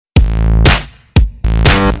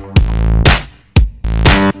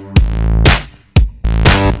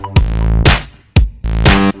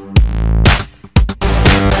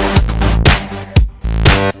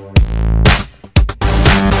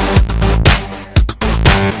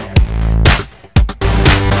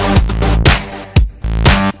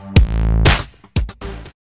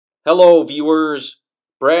Hello viewers,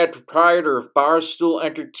 Brad, proprietor of Barstool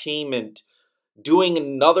Entertainment, doing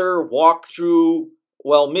another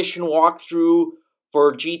mission walkthrough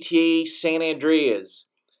for GTA San Andreas.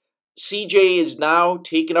 CJ is now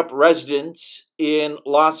taken up residence in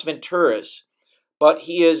Las Venturas, but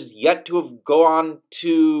he has yet to have gone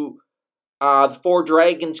to the Four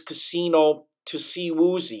Dragons Casino to see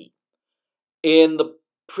Woozie. In the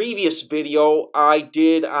previous video I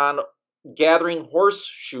did on gathering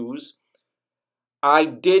horseshoes, I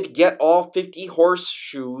did get all 50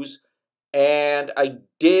 horseshoes, and I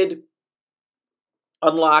did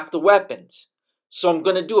unlock the weapons. So I'm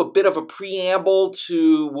going to do a bit of a preamble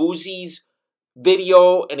to Woozie's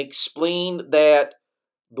video and explain that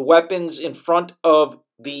the weapons in front of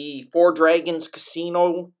the Four Dragons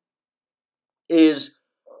Casino is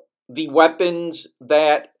the weapons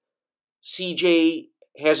that CJ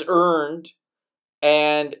has earned,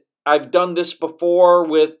 and I've done this before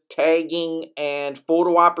with tagging and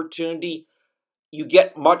photo opportunity. You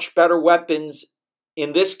get much better weapons.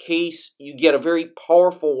 In this case, you get a very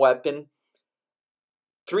powerful weapon,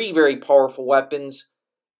 3 very powerful weapons,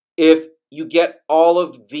 if you get all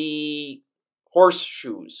of the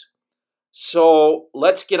horseshoes. So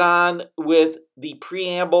let's get on with the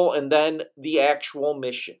preamble and then the actual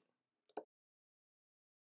mission.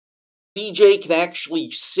 CJ can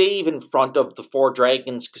actually save in front of the Four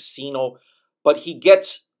Dragons Casino, but he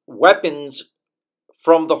gets weapons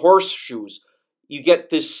from the horseshoes. You get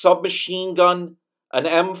this submachine gun, an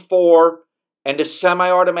M4, and a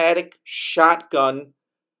semi-automatic shotgun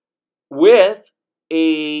with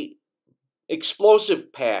a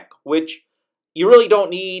explosive pack, which you really don't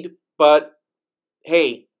need, but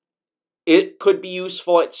hey, it could be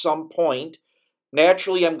useful at some point.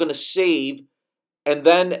 Naturally, I'm going to save and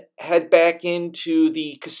then head back into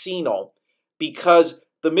the casino, because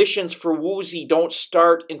the missions for Woozie don't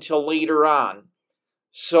start until later on.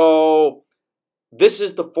 So this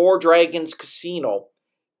is the Four Dragons Casino.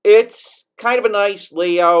 It's kind of a nice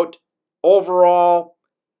layout overall.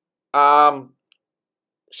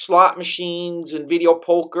 Slot machines and video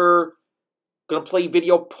poker. Gonna play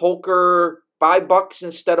video poker $5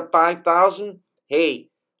 instead of 5,000. Hey,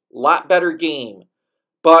 lot better game.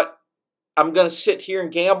 But I'm going to sit here and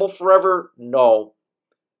gamble forever? No.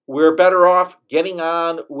 We're better off getting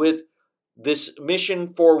on with this mission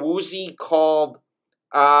for Woozie called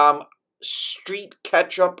Street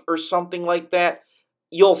Ketchup or something like that.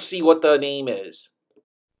 You'll see what the name is.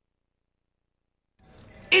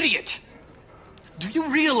 Idiot! Do you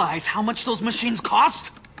realize how much those machines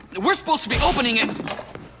cost? We're supposed to be opening it.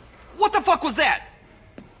 What the fuck was that?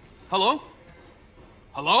 Hello?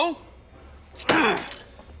 Hello?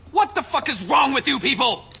 What the fuck is wrong with you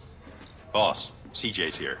people? Boss,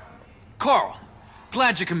 CJ's here. Carl,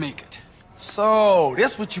 glad you can make it. So,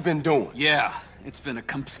 that's what you've been doing? Yeah, it's been a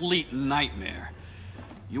complete nightmare.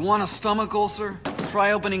 You want a stomach ulcer?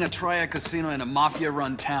 Try opening a triad casino in a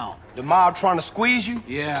mafia-run town. The mob trying to squeeze you?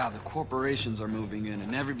 Yeah, the corporations are moving in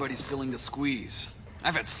and everybody's feeling the squeeze.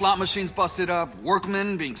 I've had slot machines busted up,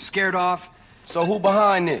 workmen being scared off. So who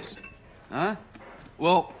behind this? Huh?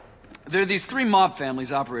 Well, there are these 3 mob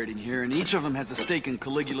families operating here, and each of them has a stake in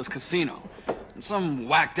Caligula's casino. And some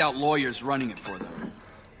whacked-out lawyer's running it for them.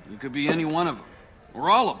 You could be any one of them. Or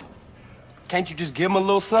all of them. Can't you just give them a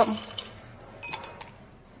little something?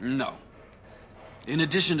 No. In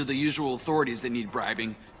addition to the usual authorities that need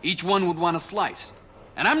bribing, each one would want a slice.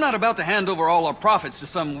 And I'm not about to hand over all our profits to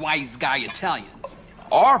some wise guy Italians.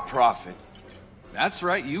 Our profit? That's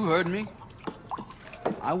right, you heard me.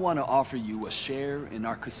 I want to offer you a share in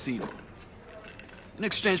our casino. In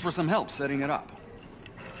exchange for some help setting it up.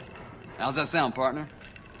 How's that sound, partner?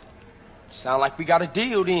 Sound like we got a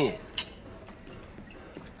deal then.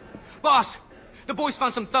 Boss, the boys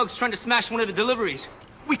found some thugs trying to smash one of the deliveries.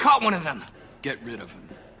 We caught one of them. Get rid of him.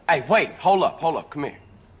 Hey, wait, hold up, come here.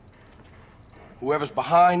 Whoever's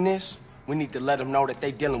behind this, we need to let them know that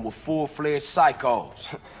they dealing with full-fledged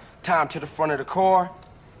psychos. Tie him to the front of the car,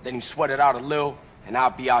 let him sweat it out a little, and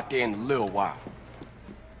I'll be out there in a little while.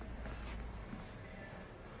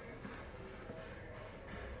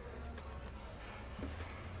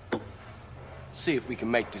 See if we can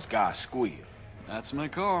make this guy squeal. That's my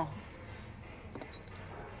call.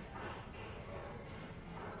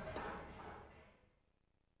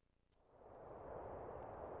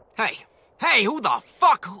 Hey, who the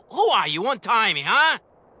fuck? Who are you? Untie me, huh?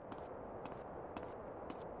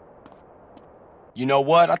 You know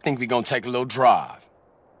what? I think we're gonna take a little drive.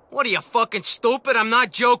 What are you, fucking stupid? I'm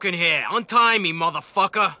not joking here. Untie me,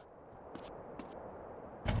 motherfucker.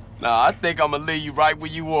 Nah, I think I'm gonna leave you right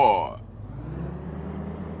where you are.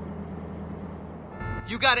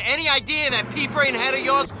 You got any idea in that pea-brain head of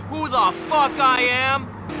yours who the fuck I am?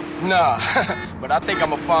 Nah, but I think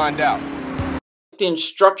I'ma find out. The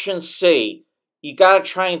instructions say you gotta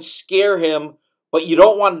try and scare him, but you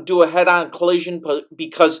don't want to do a head-on collision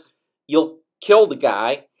because you'll kill the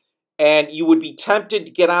guy, and you would be tempted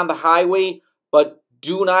to get on the highway, but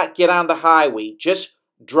do not get on the highway. Just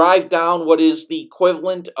drive down what is the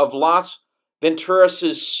equivalent of Las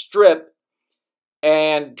Venturas' strip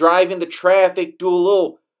and drive into traffic, do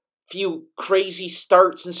a few crazy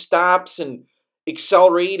starts and stops and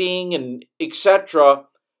accelerating and etc.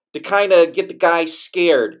 to kind of get the guy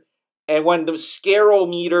scared. And when the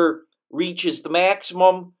scarometer reaches the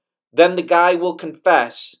maximum, then the guy will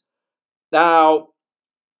confess. Now,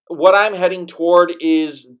 what I'm heading toward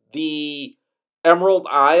is the Emerald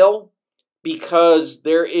Isle, because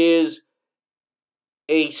there is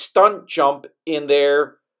a stunt jump in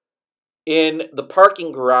there in the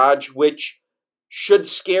parking garage, which should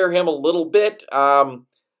scare him a little bit.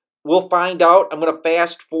 We'll find out. I'm going to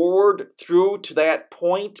fast forward through to that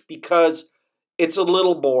point because it's a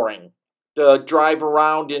little boring to drive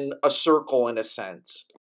around in a circle in a sense.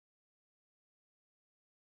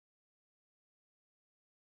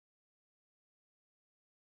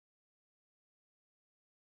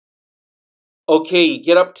 Okay, you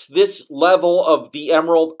get up to this level of the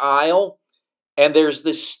Emerald Isle, and there's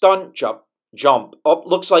this stunt jump. Oh,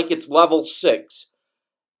 looks like it's level 6.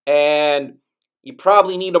 And you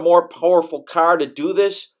probably need a more powerful car to do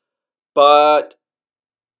this, but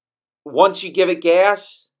once you give it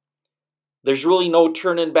gas, there's really no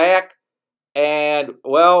turning back. And,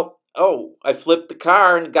 well, I flipped the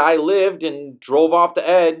car and the guy lived and drove off the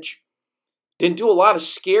edge. Didn't do a lot of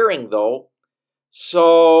scaring, though.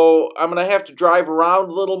 So I'm going to have to drive around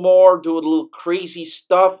a little more, do a little crazy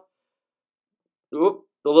stuff. Oop,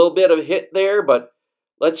 a little bit of a hit there, but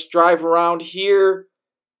let's drive around here.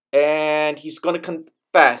 And he's going to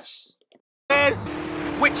confess.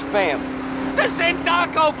 Which family? The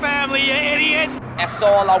Zendaco family, you idiot! That's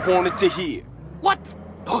all I wanted to hear. What?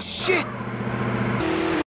 Oh, shit!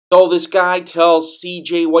 So this guy tells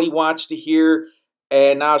CJ what he wants to hear,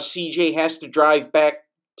 and now CJ has to drive back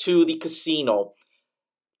to the casino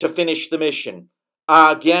to finish the mission.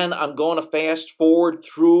 Again, I'm going to fast forward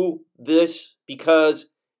through this because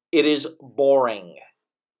it is boring.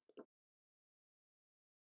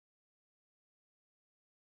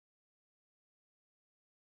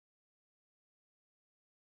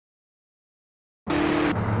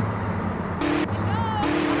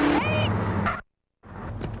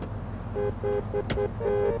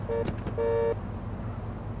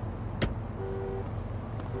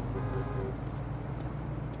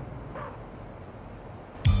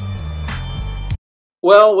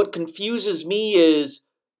 Well, what confuses me is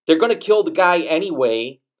they're going to kill the guy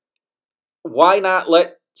anyway. Why not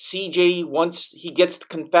let CJ, once he gets the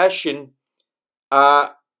confession,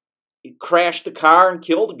 crash the car and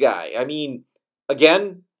kill the guy? I mean,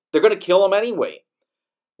 again, they're going to kill him anyway.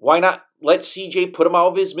 Why not let CJ put him out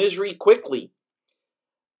of his misery quickly?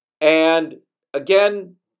 And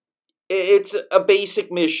again, it's a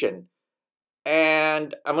basic mission.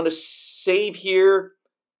 And I'm going to save here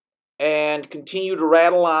and continue to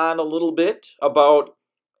rattle on a little bit about,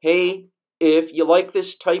 hey, if you like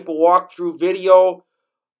this type of walkthrough video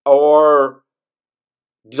or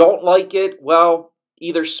don't like it, well,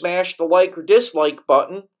 either smash the like or dislike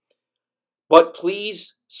button, but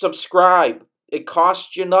please subscribe. It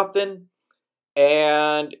costs you nothing,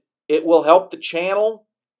 and it will help the channel,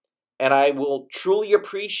 and I will truly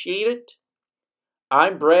appreciate it.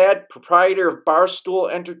 I'm Brad, proprietor of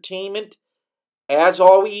Barstool Entertainment. As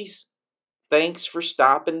always, thanks for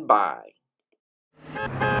stopping by.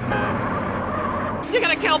 You're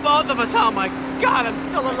gonna kill both of us? Oh my God, I'm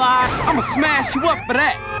still alive. I'ma smash you up for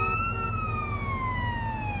that.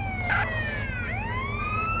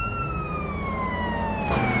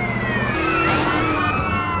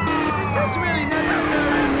 That's really necessary.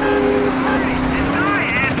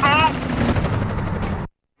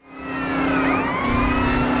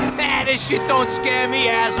 This shit don't scare me,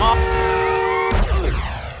 asshole.